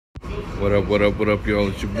What up, y'all?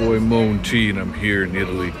 It's your boy Moan T, and I'm here in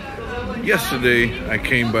Italy. Yesterday, I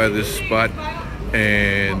came by this spot,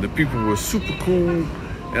 and the people were super cool,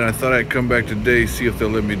 and I thought I'd come back today, see if they'll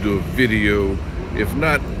let me do a video. If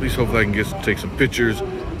not, at least hopefully I can take some pictures,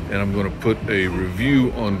 and I'm gonna put a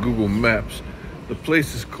review on Google Maps. The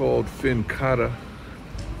place is called Fincato.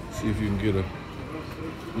 See if you can get a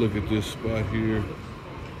look at this spot here.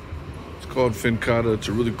 It's called Fincato. It's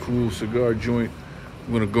a really cool cigar joint.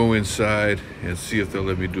 I'm gonna go inside and see if they'll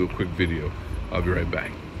let me do a quick video. I'll be right back.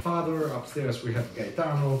 Father, upstairs we have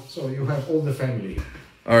Gaetano, so you have all the family.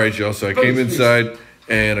 All right, y'all, so I came inside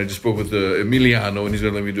and I just spoke with Emiliano, and he's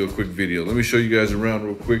gonna let me do a quick video. Let me show you guys around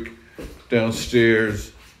real quick.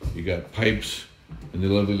 Downstairs, you got pipes and the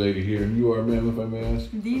lovely lady here. And you are, ma'am, if I may ask?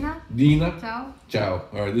 Dina. Dina? Ciao. Ciao.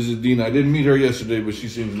 All right, this is Dina. I didn't meet her yesterday, but she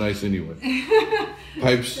seems nice anyway.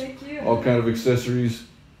 Pipes, Thank you. all kind of accessories.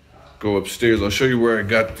 Go upstairs. I'll show you where I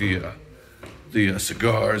got the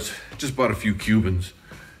cigars. Just bought a few Cubans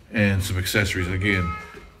and some accessories. Again,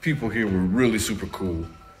 people here were really super cool.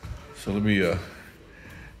 So let me,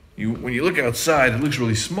 when you look outside, it looks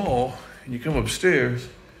really small, and you come upstairs,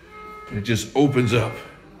 and it just opens up.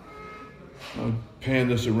 I'll pan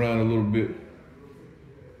this around a little bit.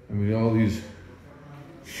 I mean, all these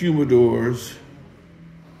humidors,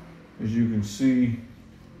 as you can see,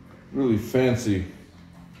 really fancy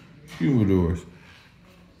humidors.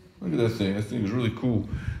 Look at that thing. That thing is really cool.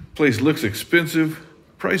 Place looks expensive.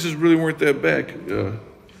 Prices really weren't that bad,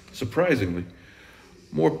 surprisingly.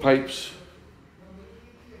 More pipes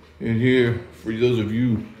in here for those of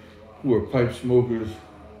you who are pipe smokers.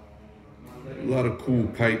 A lot of cool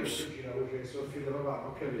pipes.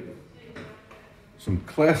 Some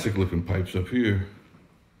classic looking pipes up here.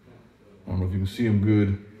 I don't know if you can see them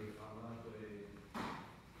good.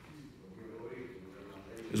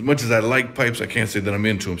 As much as I like pipes, I can't say that I'm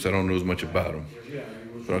into them, so I don't know as much about them.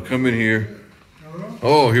 So I'll come in here.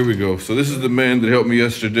 Oh, here we go. So this is the man that helped me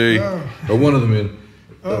yesterday, or one of the men.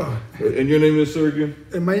 And your name is, sir,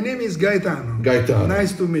 again? My name is Gaetano. Gaetano.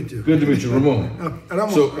 Nice to meet you. Good to meet you, Ramon.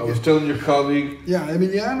 Ramon. So I was telling your colleague, yeah,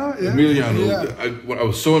 Emiliano. Yeah. Emiliano, Yeah. I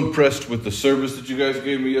was so impressed with the service that you guys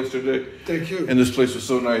gave me yesterday. Thank you. And this place was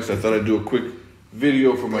so nice, I thought I'd do a quick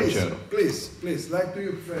video for my channel. Please, like to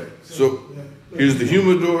you prefer. So here's the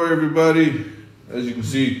humidor, everybody. As you can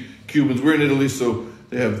see, Cubans, we're in Italy, so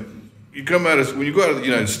they have, when you go out of the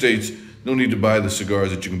United States, no need to buy the cigars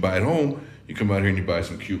that you can buy at home. You come out here and you buy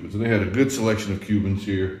some Cubans. And they had a good selection of Cubans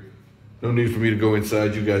here. No need for me to go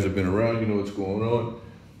inside. You guys have been around, you know what's going on.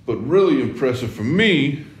 But really impressive for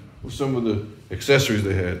me was some of the accessories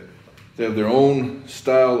they had. They have their own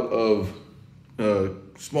style of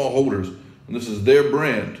small holders. And this is their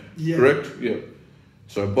brand, correct? Yeah.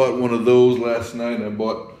 So I bought one of those last night, and I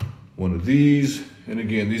bought one of these. And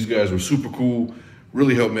again, these guys were super cool,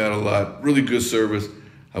 really helped me out a lot, really good service.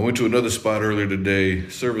 I went to another spot earlier today,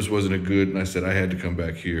 service wasn't as good, and I said I had to come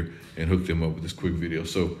back here and hook them up with this quick video.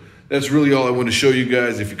 So that's really all I want to show you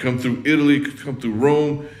guys. If you come through Italy, come through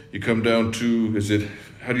Rome, you come down to,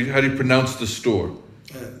 how do you pronounce the store?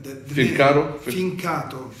 Fincato?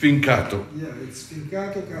 Fincato. Fincato. Yeah, it's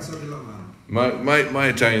Fincato Casa della Mano. My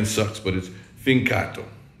Italian sucks, but it's Fincato.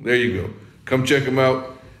 There you go. Come check them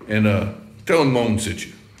out and tell them Moan sent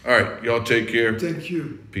you. All right, y'all take care. Thank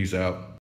you. Peace out.